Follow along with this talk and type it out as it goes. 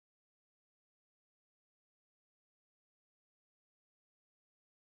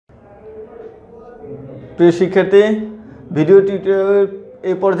প্রিয় শিক্ষার্থী, video tutorial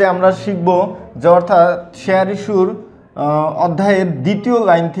এই পর্যায়ে আমরা শিখব যে অর্থাৎ শেয়ার ইস্যুর অধ্যায়ের দ্বিতীয়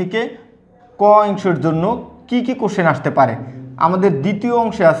লাইন থেকে ক অংশের জন্য কি কি কোশ্চেন আসতে পারে। আমাদের দ্বিতীয়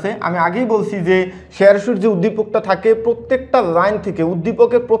অংশে আছে, আমি আগেই বলছি যে শেয়ার ইস্যুর যে উদ্দীপকটা থাকে প্রত্যেকটা লাইন থেকে,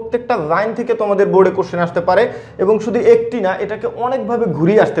 উদ্দীপকের প্রত্যেকটা লাইন থেকে তোমাদের বোর্ডে কোশ্চেন আসতে পারে এবং শুধু একটি না, এটাকে অনেকভাবে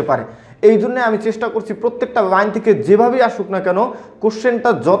ঘুরিয়ে আসতে পারে। এই জন্য আমি চেষ্টা করছি প্রত্যেকটা লাইন থেকে যেভাবেই আসুক না কেন, কোশ্চেনটা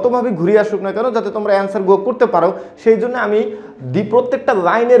যতভাবে ঘুরিয়ে আসুক না কেন, যাতে তোমরা অ্যান্সার গো করতে পারো। সেই জন্য আমি প্রত্যেকটা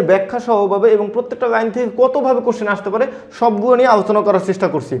লাইনের ব্যাখ্যা সহভাবে এবং প্রত্যেকটা লাইন থেকে কতভাবে কোশ্চেন আসতে পারে সবগুলো নিয়ে আলোচনা করার চেষ্টা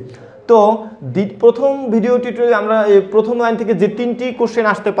করছি। তো প্রথম ভিডিও টিউটোরিয়ালে আমরা প্রথম লাইন থেকে যে তিনটি কোশ্চেন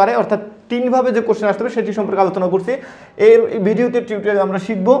আসতে পারে, অর্থাৎ তিনভাবে যে কোশ্চেন আসতে পারে সেটি সম্পর্কে আলোচনা করছি। এই ভিডিওতে টিউটোরিয়ালে আমরা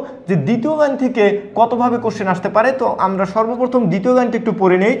শিখব যে দ্বিতীয় লাইন থেকে কতভাবে কোশ্চেন আসতে পারে। তো আমরা সর্বপ্রথম দ্বিতীয় লাইনটা একটু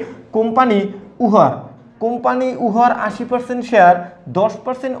পড়ে নেই। কোম্পানি উহার 80% শেয়ার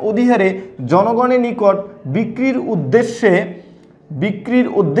 10% অধিহারে জনগণের নিকট বিক্রির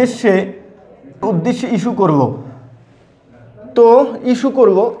উদ্দেশ্যে ইস্যু করব। তো ইস্যু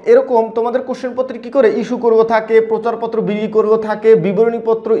করব, এরকম তোমাদের কোশ্চেন পত্রে কী করে ইস্যু করব থাকে, প্রচারপত্র বিলি করব থাকে,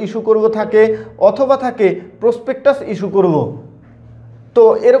 বিবরণীপত্র ইস্যু করব থাকে, অথবা থাকে প্রসপেক্টাস ইস্যু করব। তো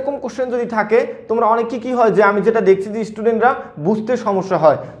এরকম কোশ্চেন যদি থাকে, তোমরা অনেকে কী হয় যে আমি যেটা দেখছি যে স্টুডেন্টরা বুঝতে সমস্যা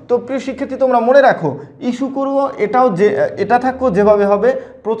হয়। তো প্রিয় শিক্ষার্থী, তোমরা মনে রাখো ইস্যু করব এটা থাকো যেভাবে হবে,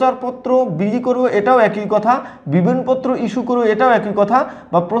 প্রচারপত্র বিলি করব এটাও একই কথা, বিবরণীপত্র ইস্যু করব এটাও একই কথা,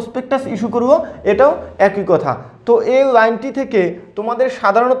 বা প্রসপেক্টাস ইস্যু করব এটাও একই কথা। তো এই লাইনটি থেকে তোমাদের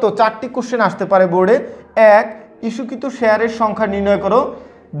সাধারণত 4টি কোশ্চেন আসতে পারে বোর্ডে। 1, ইস্যুকৃত শেয়ারের সংখ্যা নির্ণয় করো।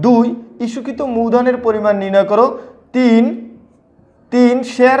 2, ইস্যুকৃত মূলধনের পরিমাণ নির্ণয় করো। 3,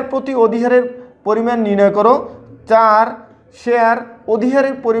 শেয়ার প্রতি অধিহারের পরিমাণ নির্ণয় করো। 4, শেয়ার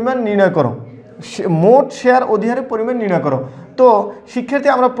অধিহারের পরিমাণ নির্ণয় করো, মোট শেয়ার অধিহারের পরিমাণ নির্ণয় করো। তো শিক্ষার্থী,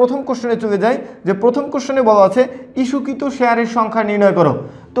 আমরা প্রথম কোশ্চেনে চলে যাই। যে প্রথম কোশ্চেনে বলা আছে ইস্যুকৃত শেয়ারের সংখ্যা নির্ণয় করো।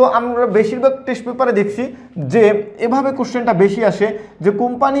 তো আমরা বেশিরভাগ টেস্ট পেপারে দেখছি যে এভাবে কোশ্চেনটা বেশি আসে যে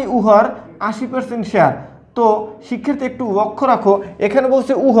কোম্পানি উহার 80% শেয়ার। তো শিক্ষার্থী একটু লক্ষ্য রাখো, এখানে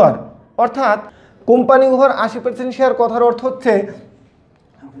বলছে উহার, অর্থাৎ কোম্পানি উহার 80% শেয়ার কথার অর্থ হচ্ছে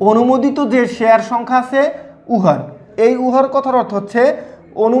অনুমোদিত যে শেয়ার সংখ্যা আছে উহার, এই উহার কথার অর্থ হচ্ছে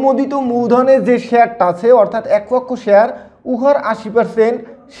অনুমোদিত মূলধনের যে শেয়ারটা আছে, অর্থাৎ 1 লক্ষ শেয়ার, উহার 80%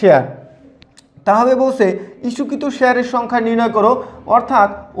 শেয়ার। তাহলে বলছে ইস্যুকৃত শেয়ারের সংখ্যা নির্ণয় করো, অর্থাৎ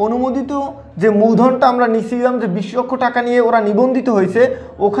অনুমোদিত যে মূলধনটা আমরা নিয়েছিলাম যে 20 লক্ষ টাকা নিয়ে ওরা নিবন্ধিত হয়েছে,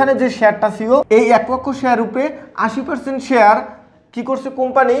 ওখানে যে শেয়ারটা ছিল এই 1 লক্ষ শেয়ার রূপে 80% শেয়ার কি করছে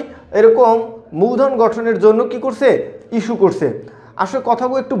কোম্পানি, এরকম মূলধন গঠনের জন্য কি করছে, ইস্যু করছে। আসলে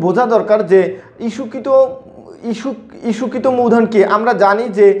কথাগুলো একটু বোঝা দরকার যে ইস্যুকৃত মূলধন কি। আমরা জানি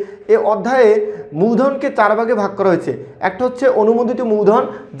যে এ অধ্যায়ে মূলধনকে 4 ভাগে ভাগ করা হয়েছে। একটা হচ্ছে অনুমোদিত মূলধন,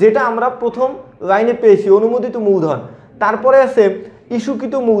 যেটা আমরা প্রথম লাইনে পেয়েছি, অনুমোদিত মূলধন। তারপরে আছে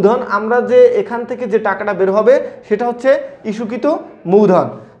ইস্যুকৃত মূলধন, আমরা যে এখান থেকে যে টাকাটা বের হবে সেটা হচ্ছে ইস্যুকৃত মূলধন।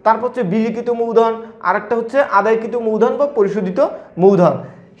 তারপর হচ্ছে বিলিখিত মূলধন, আরেকটা হচ্ছে আদায়কৃত মূলধন বা পরিশোধিত মূলধন।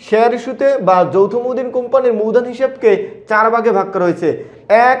 শেয়ার ইস্যুতে বা যৌথ মূলধন কোম্পানির মূলধন হিসেবকে 4 ভাগে ভাগ করা হয়েছে।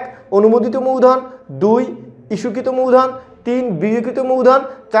 1, অনুমোদিত মূলধন। 2, ইস্যুকৃত মূলধন। 3, বিলিখিত মূলধন।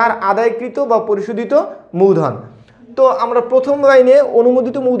 4, আদায়কৃত বা পরিশোধিত মূলধন। তো আমরা প্রথম লাইনে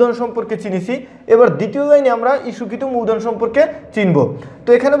অনুমোদিত মূলধন সম্পর্কে চিনেছি, এবার দ্বিতীয় লাইনে আমরা ইস্যুকৃত মূলধন সম্পর্কে চিনব। তো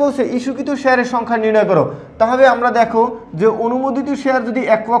এখানে বলছে ইস্যুকৃত শেয়ারের সংখ্যা নির্ণয় করো। তাহলে আমরা দেখো যে অনুমোদিত শেয়ার যদি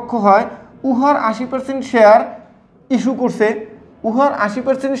 1 লক্ষ হয়, উহার 80% শেয়ার ইস্যু করছে, উহার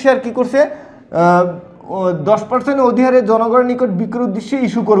 80% শেয়ার কি করছে, 10% অধিহারে জনগণের নিকট বিক্রির উদ্দেশ্যে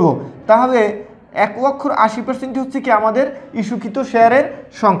ইস্যু করব। তাহলে 1 লক্ষর 80% হচ্ছে কি আমাদের ইস্যুকৃত শেয়ারের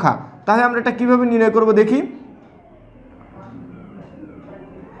সংখ্যা। তাহলে আমরা এটা কীভাবে নির্ণয় করব দেখি।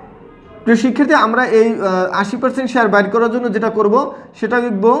 প্রিয় শিক্ষার্থী, আমরা এই 80% শেয়ার বাইর করার জন্য যেটা করব সেটা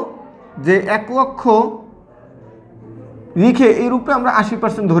লিখব যে 1 লক্ষ লিখে এই রূপে আমরা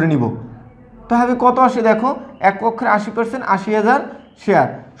 80% ধরে নিব। তাহলে কত আসে দেখো, 1 লক্ষের 80% 80,000 শেয়ার।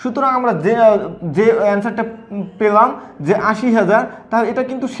 সুতরাং আমরা যে অ্যান্সারটা পেলাম যে 80,000, তাহলে এটা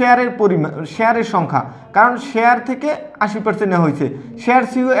কিন্তু শেয়ারের সংখ্যা, কারণ শেয়ার থেকে 80% নেওয়া হয়েছে। শেয়ার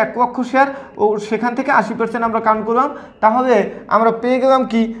ছিল 1 লক্ষ শেয়ার, ও সেখান থেকে 80% আমরা কাউন্ট করলাম। তাহলে আমরা পেয়ে গেলাম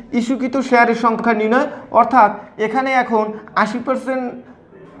কি, ইস্যুকৃত শেয়ারের সংখ্যা নির্ণয়। অর্থাৎ এখানে এখন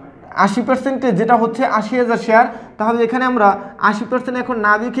 80% যেটা হচ্ছে 80,000 শেয়ার, তাহলে এখানে আমরা 80% এখন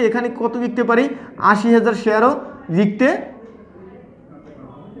না লিখে এখানে কত লিখতে পারি, 80,000 শেয়ারও লিখতে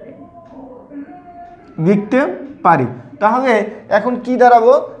পারি। তাহলে এখন কি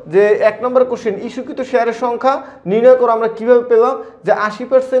দাঁড়াবো যে 1 নম্বর কোশ্চেন ইস্যুকৃত শেয়ারের সংখ্যা নির্ণয় করে আমরা কিভাবে পেলাম যে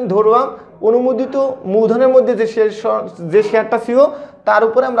 80% ধরলাম অনুমোদিত মূলধনের মধ্যে যে শেয়ারটা ছিল তার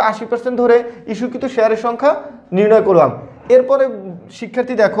উপরে আমরা 80% ধরে ইস্যুকৃত শেয়ারের সংখ্যা নির্ণয় করলাম। এরপরে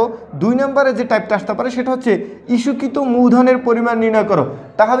শিক্ষার্থী দেখো 2 নম্বরে যে টাইপটা আসতে পারে সেটা হচ্ছে ইস্যুকৃত মূলধনের পরিমাণ নির্ণয় করো।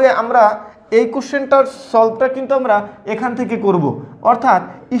 তাহলে আমরা এই কোশ্চেনটার সলভটা কিন্তু আমরা এখান থেকে করব। অর্থাৎ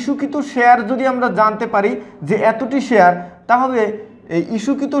ইস্যুকৃত শেয়ার যদি আমরা জানতে পারি যে এতটি শেয়ার, তাহলে এই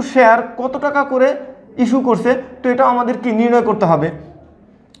ইস্যুকৃত শেয়ার কত টাকা করে ইস্যু করছে, তো এটা আমাদেরকে নির্ণয় করতে হবে।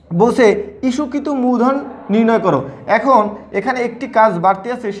 বলছে ইস্যুকৃত মূলধন নির্ণয় করো। এখন এখানে একটি কাজ বাড়তি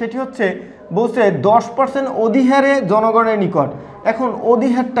আছে, সেটি হচ্ছে বলছে 10% অধিহারে জনগণের নিকট। এখন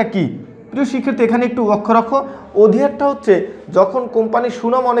অধিহারটা কি প্রিয় শিক্ষার্থী, এখানে একটু লক্ষ্য রাখো। অধিহারটা হচ্ছে যখন কোম্পানির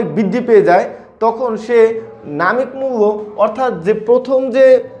সুনাম অনেক বৃদ্ধি পেয়ে যায় তখন সে নামিক মূল্য অর্থাৎ যে প্রথম যে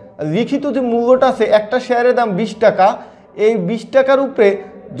লিখিত যে মূল্যটা আছে একটা শেয়ারের দাম 20 টাকা, এই 20 টাকার উপরে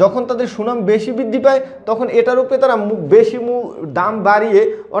যখন তাদের সুনাম বেশি বৃদ্ধি পায় তখন এটার উপরে তারা বেশি দাম বাড়িয়ে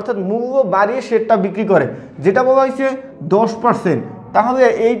অর্থাৎ মূল্য বাড়িয়ে শেয়ারটা বিক্রি করে, যেটা বলা হয়েছে 10%। তাহলে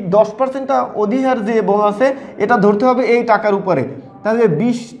এই 10%টা অধিহার যে বলা আছে এটা ধরতে হবে এই টাকার উপরে। তাহলে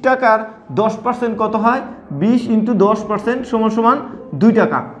 20 টাকার 10% কত হয়, 20 × 10% = 2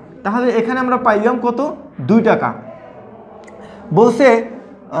 টাকা। তাহলে এখানে আমরা পাইলাম কত, 2 টাকা। বলছে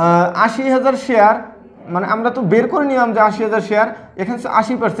 80,000 শেয়ার, মানে আমরা তো বের করে নিলাম যে 80,000 শেয়ার, এখানে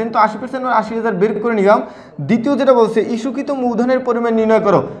 80%, তো 80% 80,000 বের করে নিলাম। দ্বিতীয় যেটা বলছে ইস্যুকৃত মূলধনের পরিমাণ নির্ণয়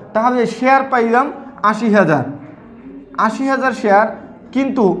করো। তাহলে শেয়ার পাইলাম 80,000 শেয়ার,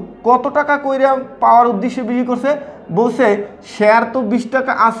 কিন্তু কত টাকা কইরা পাওয়ার উদ্দেশ্যে বিক্রি করছে, বলছে শেয়ার তো 20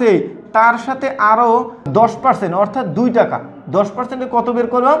 টাকা আছে, তার সাথে আরও 10% অর্থাৎ 2 টাকা। 10%-এ কত বের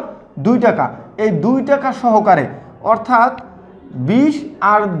করলাম, 2 টাকা। এই 2 টাকা সহকারে অর্থাৎ 20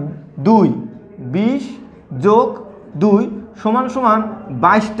 আর 2, 20 + 2 =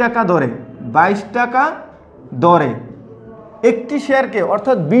 22 টাকা দরে। 22 টাকা দরে একটি শেয়ারকে,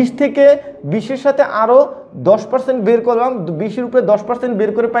 অর্থাৎ 20 থেকে 20-এর সাথে আরও 10% বের করলাম, 20-এর উপরে 10%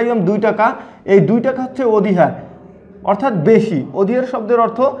 বের করে পাইলাম 2 টাকা। এই 2 টাকা হচ্ছে অধিহার, অর্থাৎ বেশি। অধিহার শব্দের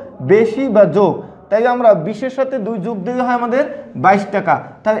অর্থ বেশি বা যোগ, তাই আমরা 20-এর সাথে 2 যোগ দিলে হয় আমাদের 22 টাকা।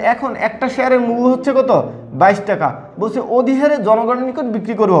 তাহলে এখন একটা শেয়ারের মূল্য হচ্ছে কত, 22 টাকা। বলছে অধিহারে জনগণের নিকট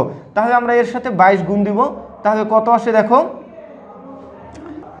বিক্রি করব, তাহলে আমরা এর সাথে 22 গুণ দিব। তাহলে কত আসে দেখো,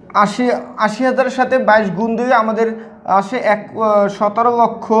 80,000-এর সাথে 22 গুণ দিলে আমাদের আসে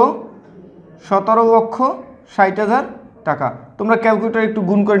 17,60,000 টাকা। তোমরা ক্যালকুলেটর একটু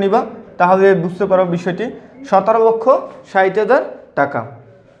গুণ করে নিবা, তাহলে বুঝতে পারো বিষয়টি। 17,60,000 টাকা।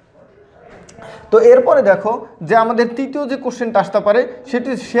 তো এরপরে দেখো যে আমাদের তৃতীয় যে কোশ্চেনটা আসতে পারে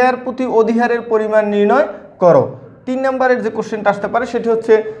সেটি শেয়ার প্রতি অধিহারের পরিমাণ নির্ণয় করো। 3 নম্বরের যে কোশ্চেনটা আসতে পারে সেটি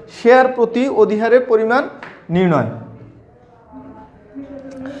হচ্ছে শেয়ার প্রতি অধিহারের পরিমাণ নির্ণয়।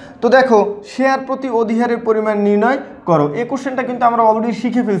 তো দেখো শেয়ার প্রতি অধিহারের পরিমাণ নির্ণয় করো, এই কোশ্চেনটা কিন্তু আমরা অলরেডি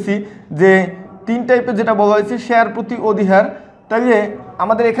শিখে ফেলছি যে 3 টাইপের যেটা বলা হয়েছে শেয়ার প্রতি অধিহার। তাইলে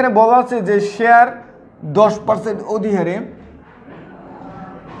আমাদের এখানে বলা আছে যে শেয়ার 10% অধিহারে,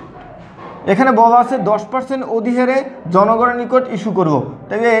 এখানে বলা আছে 10% অধিহারে জনগণের নিকট ইস্যু করব।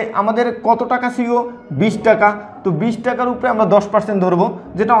 তাইলে আমাদের কত টাকা ছিল, 20 টাকা। তো 20 টাকার উপরে আমরা 10% ধরবো,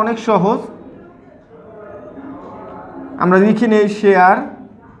 যেটা অনেক সহজ। আমরা লিখে নেই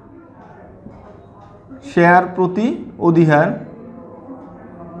শেয়ার প্রতি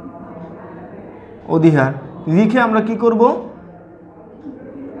অধিহার লিখে আমরা কি করব,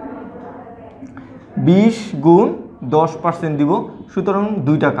 20 গুণ 10% দিব, সুতরাং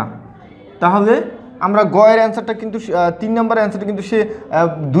 2 টাকা। তাহলে আমরা গয়ের অ্যান্সারটা কিন্তু 3 নম্বরের অ্যান্সারটা কিন্তু সে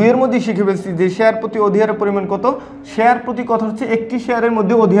 2-এর মধ্যেই শিখে ফেলছি যে শেয়ার প্রতি অধিহারের পরিমাণ কত। শেয়ার প্রতি কথা হচ্ছে একটি শেয়ারের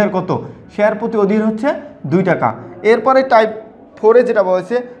মধ্যে অধিহার কত, শেয়ার প্রতি অধিহার হচ্ছে 2 টাকা। এরপরে টাইপ 4-এ যেটা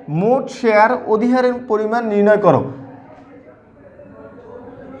বলেছে মোট শেয়ার অধিহারের পরিমাণ নির্ণয় করো।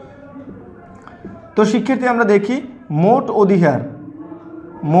 তো শিক্ষার্থী আমরা দেখি মোট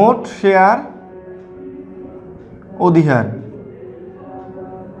শেয়ার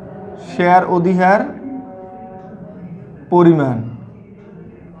অধিহার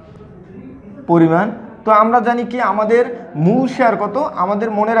পরিমাণ। তো আমরা জানি কি আমাদের মূল শেয়ার কত, আমাদের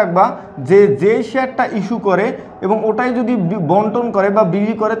মনে রাখবা যে শেয়ারটা ইস্যু করে এবং ওটাই যদি বন্টন করে বা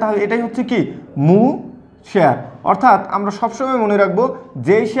বিক্রি করে তাহলে এটাই হচ্ছে কি মূল শেয়ার। অর্থাৎ আমরা সবসময় মনে রাখবো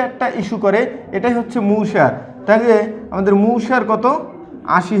যে শেয়ারটা ইস্যু করে এটাই হচ্ছে মূল শেয়ার। তাহলে আমাদের মূল শেয়ার কত,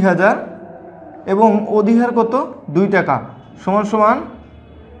 80,000 এবং অধিহার কত, 2 টাকা, সমান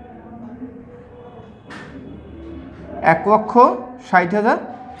 1,60,000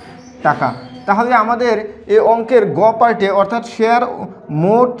 টাকা। তাহলে আমাদের এই অঙ্কের গ পার্টে অর্থাৎ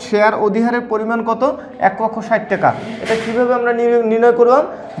মোট শেয়ার অধিহারের পরিমাণ কত? 1,60,000 টাকা। এটা কীভাবে আমরা নির্ণয় করলাম?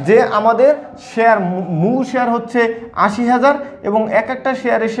 যে আমাদের মূল শেয়ার হচ্ছে 80,000 এবং এক একটা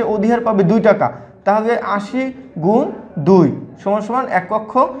শেয়ারে সে অধিহার পাবে 2 টাকা। তাহলে 80 গুণ 2 সমান সমান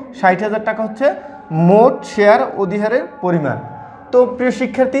 1,60,000 টাকা হচ্ছে মোট শেয়ার অধিহারের পরিমাণ। তো প্রিয়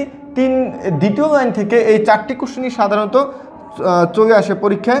শিক্ষার্থী, দ্বিতীয় লাইন থেকে এই 4টি কোশ্চেনই সাধারণত চলে আসে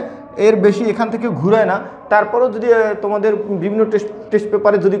পরীক্ষায়, এর বেশি এখান থেকে ঘুরায় না। তারপরও যদি তোমাদের বিভিন্ন টেস্ট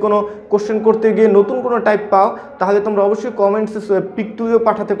পেপারে যদি কোনো কোশ্চেন করতে গিয়ে নতুন কোনো টাইপ পাও, তাহলে তোমরা অবশ্যই কমেন্টসে পিক তুলেও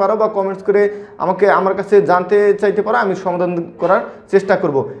পাঠাতে পারো বা কমেন্টস করে আমার কাছে জানতে চাইতে পারো, আমি সমাধান করার চেষ্টা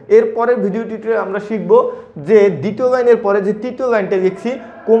করব। এরপরে ভিডিওটিতে আমরা শিখব যে দ্বিতীয় লাইনের পরে যে তৃতীয় লাইনটা লিখছি,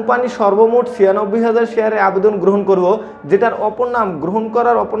 কোম্পানি সর্বমোট 96,000 শেয়ারে আবেদন গ্রহণ করব, যেটার অপর নাম গ্রহণ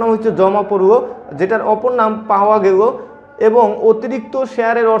করার অপর নাম হচ্ছে জমা পড়ব, যেটার অপর নাম পাওয়া গেল এবং অতিরিক্ত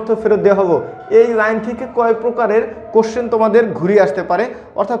শেয়ারের অর্থ ফেরত দেওয়া হবে। এই লাইন থেকে কয় প্রকারের কোশ্চেন তোমাদের ঘুরিয়ে আসতে পারে,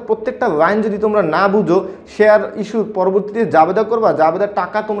 অর্থাৎ প্রত্যেকটা লাইন যদি তোমরা না বুঝো, শেয়ার ইস্যু পরবর্তীতে জাবেদা করবা, জাবেদার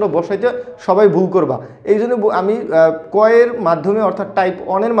টাকা তোমরা বসাইতে সবাই ভুল করবা। এই জন্য আমি কয়ের মাধ্যমে অর্থাৎ টাইপ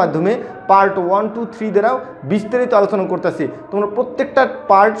 1 এর মাধ্যমে পার্ট 1, 2, 3 দ্বারাও বিস্তারিত আলোচনা করতেছি। তোমরা প্রত্যেকটা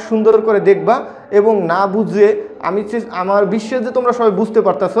পার্ট সুন্দর করে দেখবা এবং না বুঝে আমার বিশ্বাস যে তোমরা সবাই বুঝতে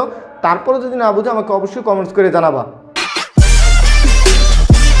পারতেছো। তারপরে যদি না বুঝো আমাকে অবশ্যই কমেন্টস করে জানাবা।